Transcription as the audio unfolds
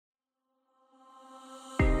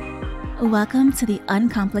Welcome to the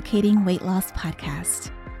Uncomplicating Weight Loss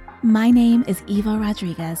Podcast. My name is Eva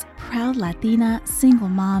Rodriguez, proud Latina, single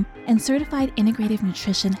mom, and certified integrative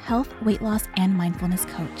nutrition, health, weight loss, and mindfulness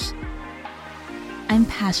coach. I'm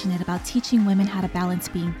passionate about teaching women how to balance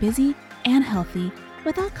being busy and healthy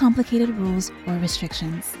without complicated rules or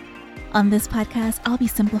restrictions. On this podcast, I'll be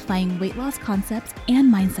simplifying weight loss concepts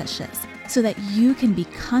and mindset shifts so that you can be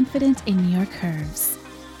confident in your curves.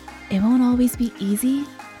 It won't always be easy,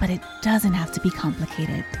 but it doesn't have to be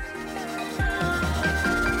complicated.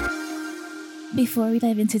 Before we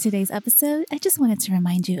dive into today's episode, I just wanted to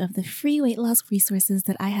remind you of the free weight loss resources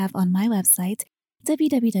that I have on my website,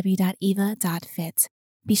 www.eva.fit.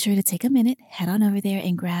 Be sure to take a minute, head on over there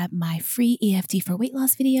and grab my free EFT for weight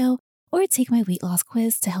loss video, or take my weight loss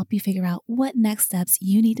quiz to help you figure out what next steps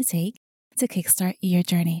you need to take to kickstart your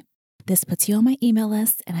journey. This puts you on my email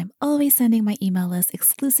list, and I'm always sending my email list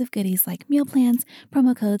exclusive goodies like meal plans,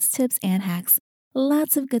 promo codes, tips, and hacks.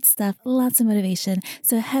 Lots of good stuff, lots of motivation.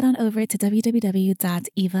 So head on over to www.eva.fit.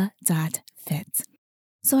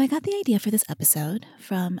 So I got the idea for this episode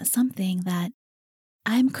from something that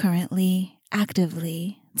I'm currently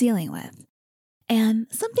actively dealing with. And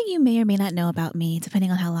something you may or may not know about me, depending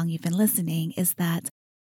on how long you've been listening, is that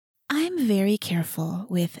I'm very careful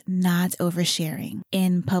with not oversharing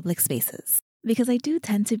in public spaces because I do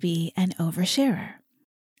tend to be an oversharer.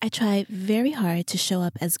 I try very hard to show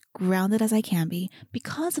up as grounded as I can be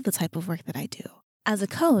because of the type of work that I do. As a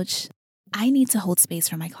coach, I need to hold space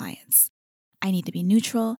for my clients. I need to be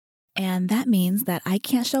neutral, and that means that I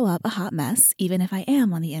can't show up a hot mess even if I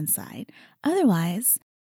am on the inside. Otherwise,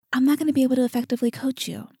 I'm not going to be able to effectively coach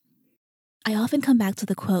you. I often come back to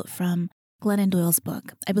the quote from Glennon Doyle's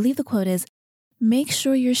book. I believe the quote is, "Make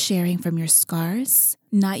sure you're sharing from your scars,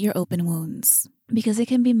 not your open wounds," because it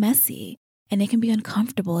can be messy and it can be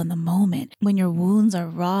uncomfortable in the moment when your wounds are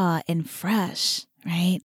raw and fresh,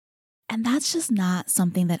 right? And that's just not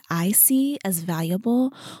something that I see as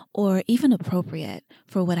valuable or even appropriate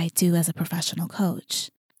for what I do as a professional coach.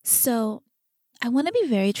 So I want to be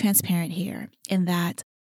very transparent here in that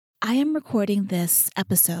I am recording this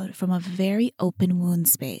episode from a very open wound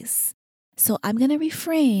space. So I'm going to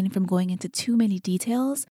refrain from going into too many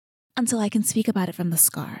details until I can speak about it from the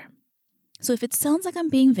scar. So if it sounds like I'm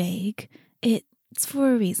being vague, it's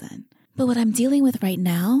for a reason. But what I'm dealing with right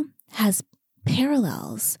now has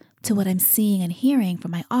parallels to what I'm seeing and hearing from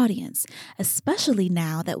my audience, especially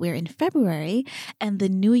now that we're in February and the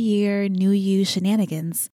New Year, New You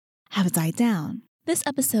shenanigans have died down. This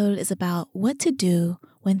episode is about what to do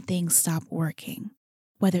when things stop working.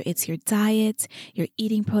 Whether it's your diet, your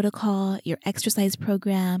eating protocol, your exercise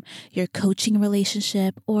program, your coaching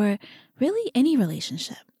relationship, or really any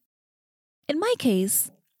relationship. In my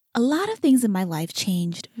case, a lot of things in my life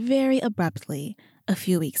changed very abruptly a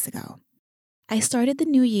few weeks ago. I started the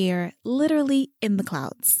new year literally in the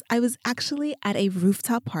clouds. I was actually at a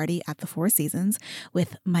rooftop party at the Four Seasons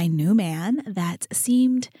with my new man that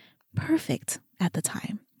seemed perfect at the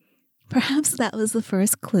time. Perhaps that was the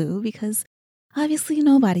first clue because obviously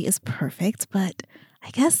nobody is perfect, but I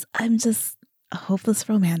guess I'm just a hopeless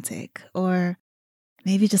romantic or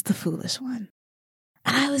maybe just a foolish one.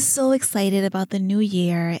 And I was so excited about the new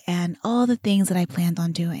year and all the things that I planned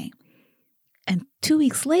on doing. And 2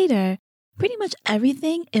 weeks later, pretty much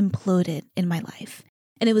everything imploded in my life.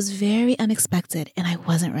 And it was very unexpected and I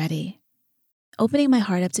wasn't ready. Opening my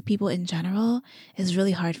heart up to people in general is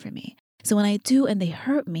really hard for me. So when I do and they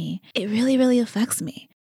hurt me, it really, really affects me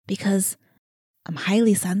because I'm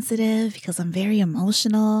highly sensitive, because I'm very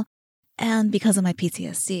emotional, and because of my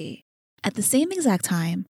PTSD. At the same exact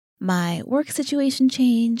time, my work situation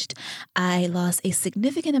changed. I lost a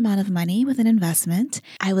significant amount of money with an investment.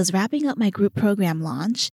 I was wrapping up my group program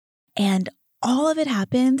launch, and all of it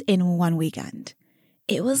happened in one weekend.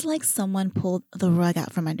 It was like someone pulled the rug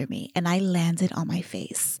out from under me, and I landed on my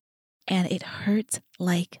face, and it hurt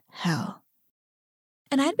like hell.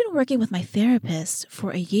 And I'd been working with my therapist for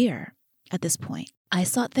a year. At this point, I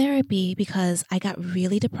sought therapy because I got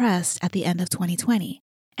really depressed at the end of 2020,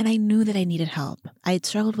 and I knew that I needed help. I had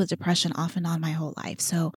struggled with depression off and on my whole life,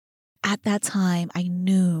 so at that time, I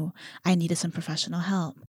knew I needed some professional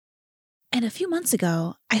help. And a few months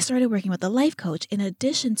ago, I started working with a life coach in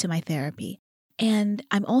addition to my therapy, and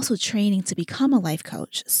I'm also training to become a life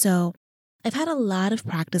coach. So I've had a lot of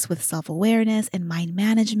practice with self-awareness and mind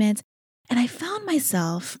management, and I found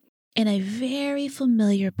myself in a very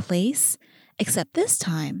familiar place, except this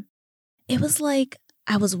time, it was like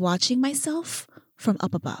I was watching myself from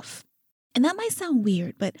up above. And that might sound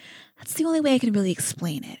weird, but that's the only way I can really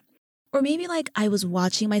explain it. Or maybe like I was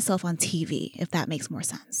watching myself on TV, if that makes more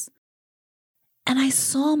sense. And I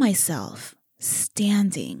saw myself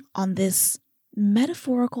standing on this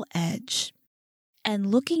metaphorical edge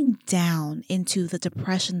and looking down into the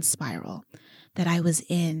depression spiral that I was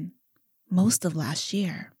in most of last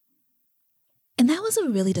year. And that was a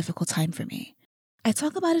really difficult time for me. I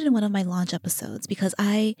talk about it in one of my launch episodes because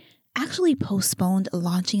I actually postponed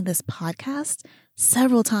launching this podcast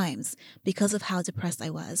several times because of how depressed I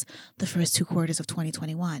was the first 2 quarters of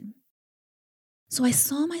 2021. So I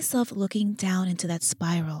saw myself looking down into that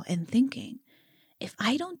spiral and thinking, if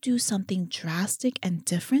I don't do something drastic and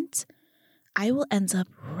different, I will end up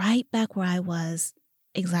right back where I was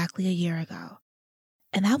exactly a year ago.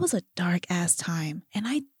 And that was a dark ass time, and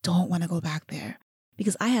I don't want to go back there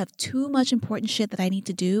because I have too much important shit that I need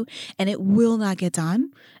to do, and it will not get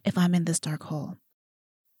done if I'm in this dark hole.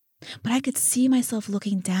 But I could see myself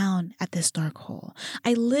looking down at this dark hole.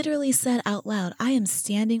 I literally said out loud, I am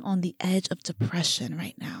standing on the edge of depression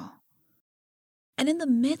right now. And in the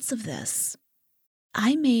midst of this,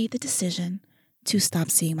 I made the decision to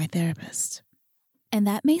stop seeing my therapist. And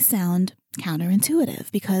that may sound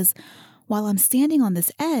counterintuitive because while I'm standing on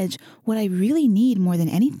this edge, what I really need more than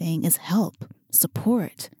anything is help,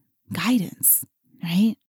 support, guidance,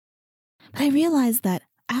 right? But I realized that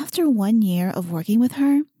after 1 year of working with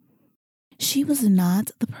her, she was not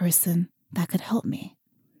the person that could help me.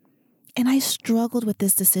 And I struggled with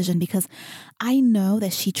this decision because I know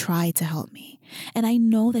that she tried to help me and I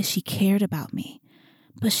know that she cared about me,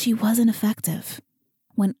 but she wasn't effective.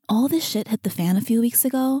 When all this shit hit the fan a few weeks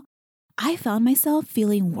ago, I found myself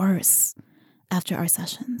feeling worse after our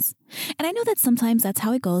sessions. And I know that sometimes that's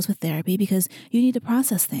how it goes with therapy because you need to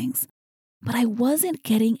process things, but I wasn't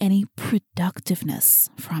getting any productiveness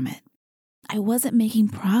from it. I wasn't making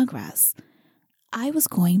progress. I was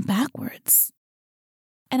going backwards.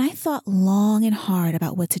 And I thought long and hard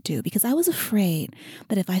about what to do because I was afraid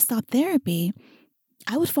that if I stopped therapy,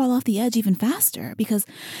 I would fall off the edge even faster because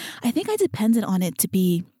I think I depended on it to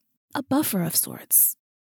be a buffer of sorts.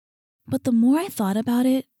 But the more I thought about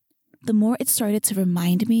it, the more it started to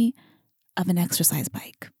remind me of an exercise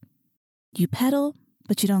bike. You pedal,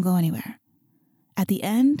 but you don't go anywhere. At the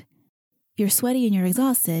end, you're sweaty and you're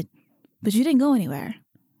exhausted, but you didn't go anywhere.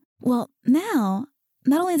 Well, now,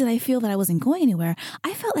 not only did I feel that I wasn't going anywhere,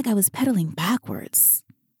 I felt like I was pedaling backwards.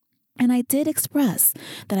 And I did express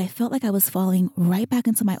that I felt like I was falling right back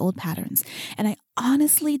into my old patterns. And I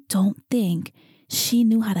honestly don't think she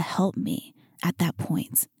knew how to help me at that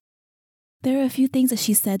point. There are a few things that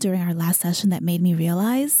she said during our last session that made me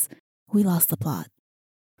realize we lost the plot.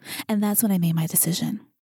 And that's when I made my decision.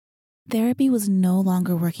 Therapy was no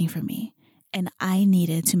longer working for me, and I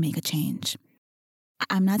needed to make a change.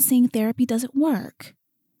 I'm not saying therapy doesn't work.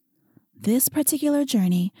 This particular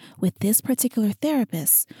journey with this particular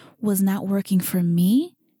therapist was not working for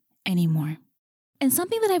me anymore. And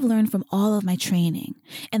something that I've learned from all of my training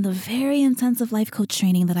and the very intensive life coach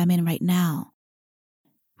training that I'm in right now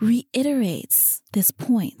reiterates this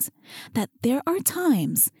point that there are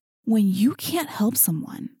times when you can't help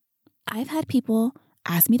someone. I've had people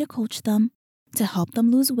ask me to coach them, to help them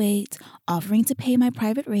lose weight, offering to pay my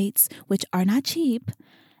private rates, which are not cheap,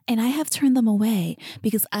 and I have turned them away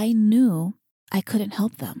because I knew I couldn't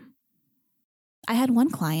help them. I had one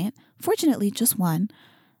client, fortunately just one,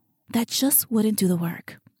 that just wouldn't do the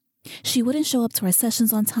work. She wouldn't show up to our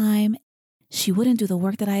sessions on time. She wouldn't do the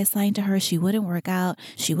work that I assigned to her. She wouldn't work out.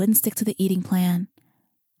 She wouldn't stick to the eating plan.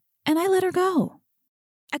 And I let her go.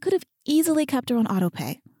 I could have easily kept her on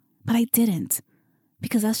autopay, but I didn't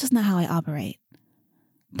because that's just not how I operate.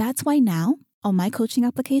 That's why now, on my coaching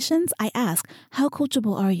applications, I ask, how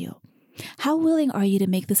coachable are you? How willing are you to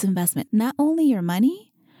make this investment? Not only your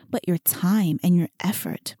money, but your time and your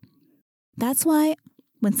effort. That's why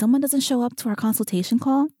when someone doesn't show up to our consultation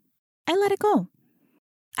call, I let it go.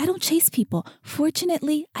 I don't chase people.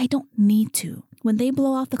 Fortunately, I don't need to. When they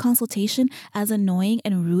blow off the consultation, as annoying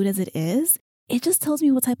and rude as it is, it just tells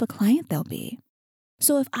me what type of client they'll be.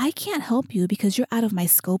 So if I can't help you because you're out of my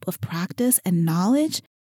scope of practice and knowledge,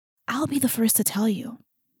 I'll be the first to tell you.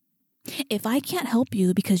 If I can't help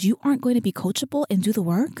you because you aren't going to be coachable and do the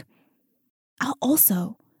work, I'll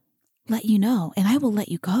also let you know and I will let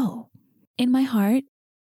you go. In my heart,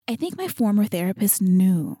 I think my former therapist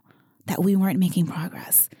knew that we weren't making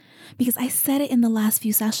progress because I said it in the last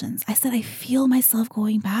few sessions. I said, I feel myself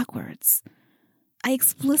going backwards. I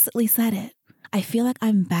explicitly said it. I feel like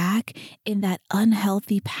I'm back in that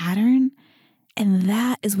unhealthy pattern, and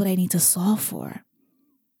that is what I need to solve for.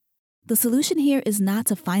 The solution here is not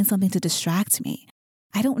to find something to distract me.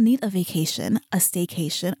 I don't need a vacation, a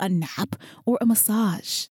staycation, a nap, or a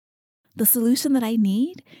massage. The solution that I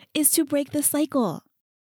need is to break this cycle.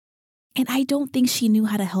 And I don't think she knew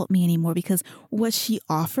how to help me anymore because what she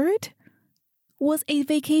offered was a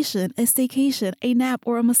vacation, a staycation, a nap,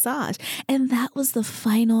 or a massage. And that was the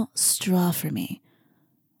final straw for me.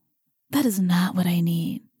 That is not what I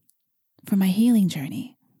need for my healing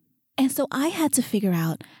journey. And so I had to figure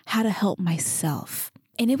out how to help myself.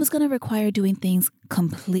 And it was going to require doing things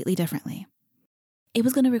completely differently. It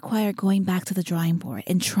was going to require going back to the drawing board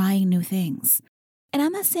and trying new things. And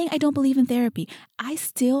I'm not saying I don't believe in therapy. I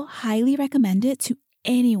still highly recommend it to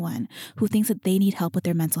anyone who thinks that they need help with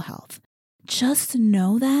their mental health. Just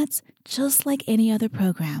know that, just like any other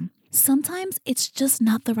program, sometimes it's just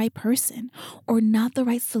not the right person or not the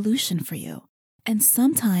right solution for you. And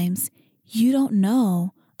sometimes you don't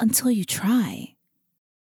know until you try.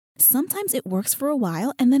 Sometimes it works for a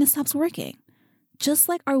while and then it stops working. Just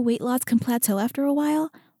like our weight loss can plateau after a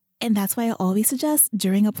while. And that's why I always suggest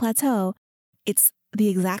during a plateau, it's the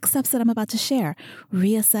exact steps that I'm about to share.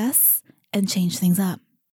 Reassess and change things up.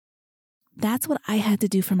 That's what I had to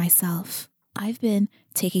do for myself. I've been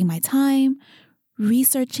taking my time,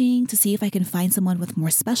 researching to see if I can find someone with more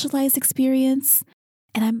specialized experience.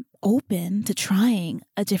 And I'm open to trying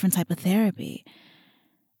a different type of therapy.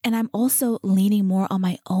 And I'm also leaning more on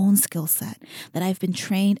my own skill set that I've been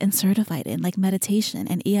trained and certified in, like meditation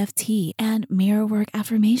and EFT and mirror work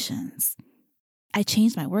affirmations. I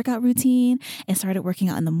changed my workout routine and started working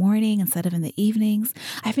out in the morning instead of in the evenings.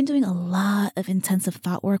 I've been doing a lot of intensive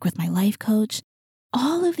thought work with my life coach.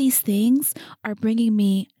 All of these things are bringing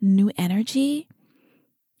me new energy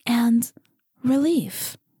and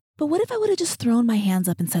relief. But what if I would have just thrown my hands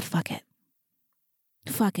up and said, fuck it?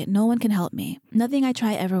 Fuck it, no one can help me. Nothing I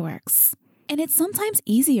try ever works. And it's sometimes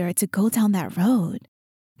easier to go down that road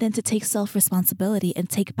than to take self-responsibility and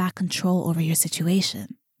take back control over your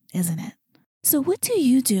situation, isn't it? So what do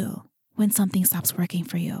you do when something stops working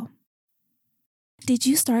for you? Did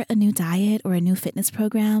you start a new diet or a new fitness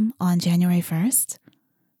program on January 1st?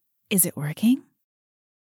 Is it working?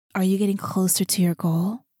 Are you getting closer to your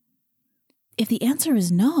goal? If the answer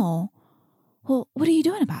is no, well, what are you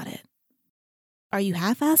doing about it? Are you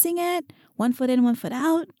half-assing it? 1 foot in, 1 foot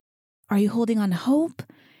out? Are you holding on to hope?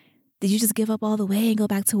 Did you just give up all the way and go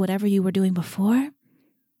back to whatever you were doing before?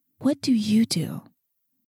 What do you do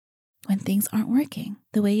when things aren't working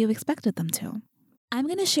the way you expected them to? I'm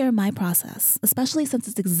going to share my process, especially since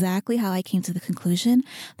it's exactly how I came to the conclusion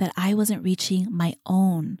that I wasn't reaching my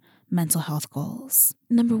own mental health goals.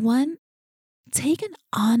 Number 1, take an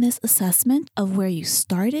honest assessment of where you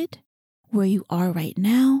started, where you are right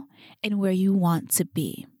now, and where you want to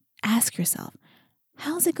be. Ask yourself,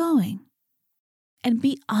 how's it going? And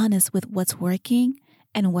be honest with what's working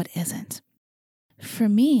and what isn't. For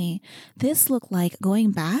me, this looked like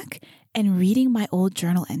going back and reading my old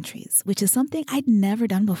journal entries, which is something I'd never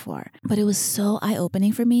done before. But it was so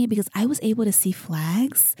eye-opening for me because I was able to see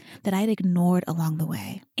flags that I'd ignored along the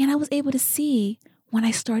way. And I was able to see when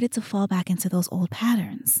I started to fall back into those old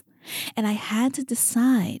patterns. And I had to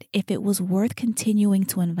decide if it was worth continuing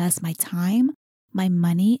to invest my time, my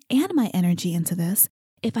money, and my energy into this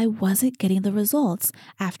if I wasn't getting the results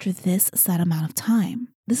after this set amount of time.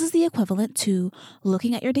 This is the equivalent to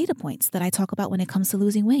looking at your data points that I talk about when it comes to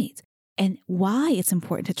losing weight and why it's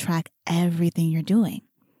important to track everything you're doing.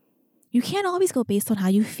 You can't always go based on how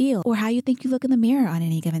you feel or how you think you look in the mirror on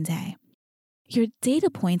any given day. Your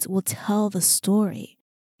data points will tell the story.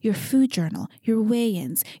 Your food journal, your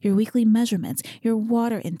weigh-ins, your weekly measurements, your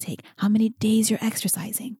water intake, how many days you're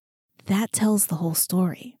exercising. That tells the whole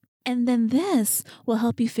story. And then this will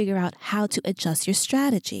help you figure out how to adjust your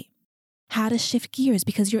strategy, how to shift gears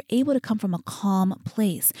because you're able to come from a calm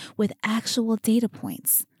place with actual data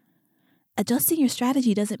points. Adjusting your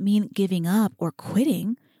strategy doesn't mean giving up or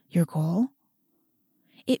quitting your goal.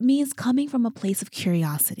 It means coming from a place of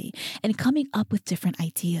curiosity and coming up with different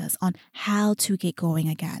ideas on how to get going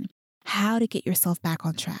again, how to get yourself back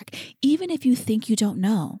on track, even if you think you don't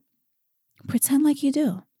know. Pretend like you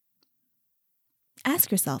do.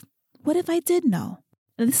 Ask yourself, what if I did know?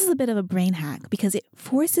 Now, this is a bit of a brain hack because it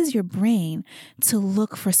forces your brain to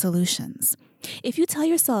look for solutions. If you tell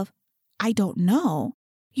yourself, I don't know,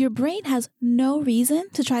 your brain has no reason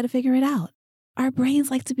to try to figure it out. Our brains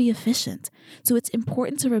like to be efficient. So it's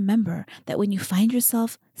important to remember that when you find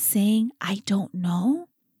yourself saying, I don't know,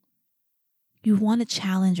 you want to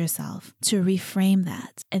challenge yourself to reframe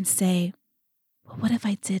that and say, well, what if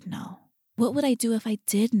I did know? What would I do if I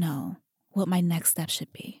did know what my next step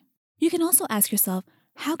should be? You can also ask yourself,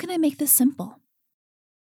 how can I make this simple?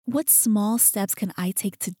 What small steps can I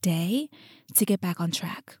take today to get back on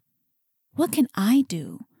track? What can I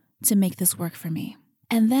do to make this work for me?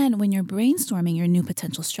 And then when you're brainstorming your new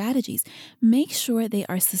potential strategies, make sure they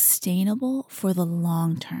are sustainable for the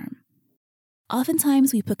long term.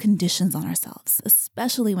 Oftentimes we put conditions on ourselves,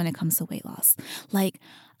 especially when it comes to weight loss. Like,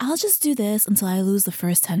 I'll just do this until I lose the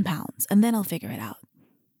first 10 pounds and then I'll figure it out.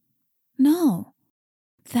 No,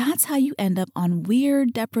 that's how you end up on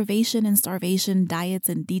weird deprivation and starvation diets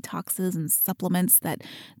and detoxes and supplements that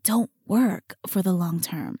don't work for the long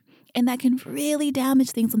term. And that can really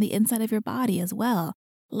damage things on the inside of your body as well,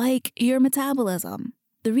 like your metabolism.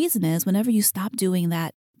 The reason is whenever you stop doing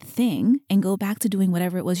that thing and go back to doing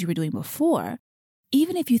whatever it was you were doing before,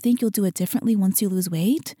 even if you think you'll do it differently once you lose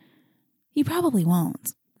weight, you probably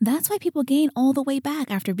won't. That's why people gain all the way back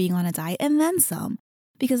after being on a diet and then some,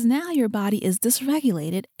 because now your body is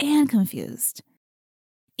dysregulated and confused.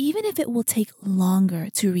 Even if it will take longer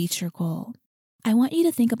to reach your goal, I want you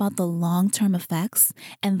to think about the long-term effects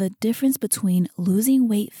and the difference between losing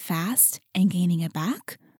weight fast and gaining it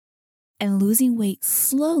back and losing weight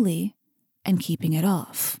slowly and keeping it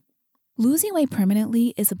off. Losing weight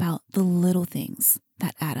permanently is about the little things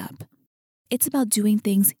that add up. It's about doing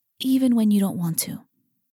things even when you don't want to,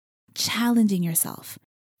 challenging yourself,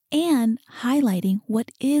 and highlighting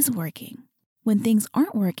what is working. When things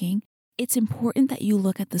aren't working, it's important that you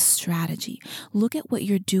look at the strategy, look at what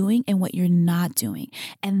you're doing and what you're not doing,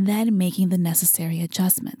 and then making the necessary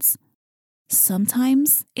adjustments.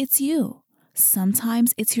 Sometimes it's you,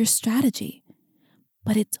 sometimes it's your strategy,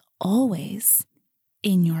 but it's always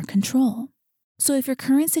in your control. So if your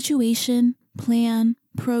current situation, plan,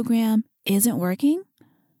 program isn't working,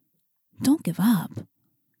 don't give up.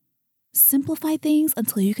 Simplify things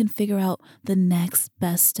until you can figure out the next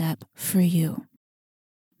best step for you.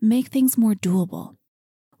 Make things more doable.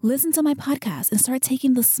 Listen to my podcast and start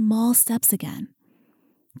taking the small steps again.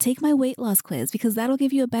 Take my weight loss quiz because that'll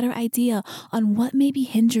give you a better idea on what may be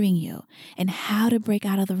hindering you and how to break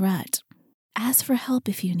out of the rut. Ask for help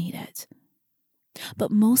if you need it.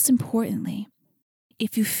 But most importantly,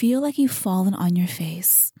 if you feel like you've fallen on your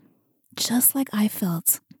face, just like I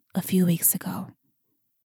felt a few weeks ago,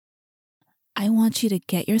 I want you to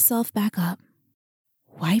get yourself back up,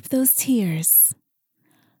 wipe those tears,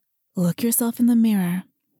 look yourself in the mirror,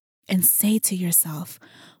 and say to yourself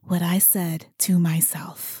what I said to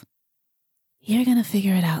myself. You're gonna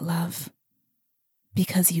figure it out, love,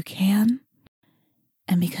 because you can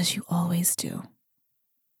and because you always do.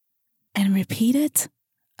 And repeat it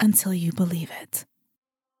until you believe it.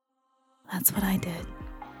 That's what I did.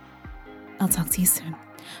 I'll talk to you soon.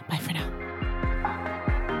 Bye for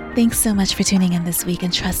now. Thanks so much for tuning in this week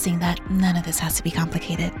and trusting that none of this has to be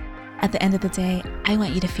complicated. At the end of the day, I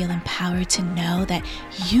want you to feel empowered to know that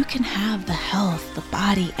you can have the health, the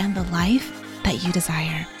body, and the life that you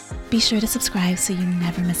desire. Be sure to subscribe so you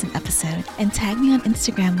never miss an episode, and tag me on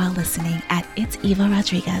Instagram while listening at It's Eva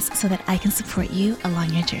Rodriguez so that I can support you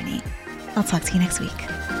along your journey. I'll talk to you next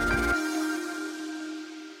week.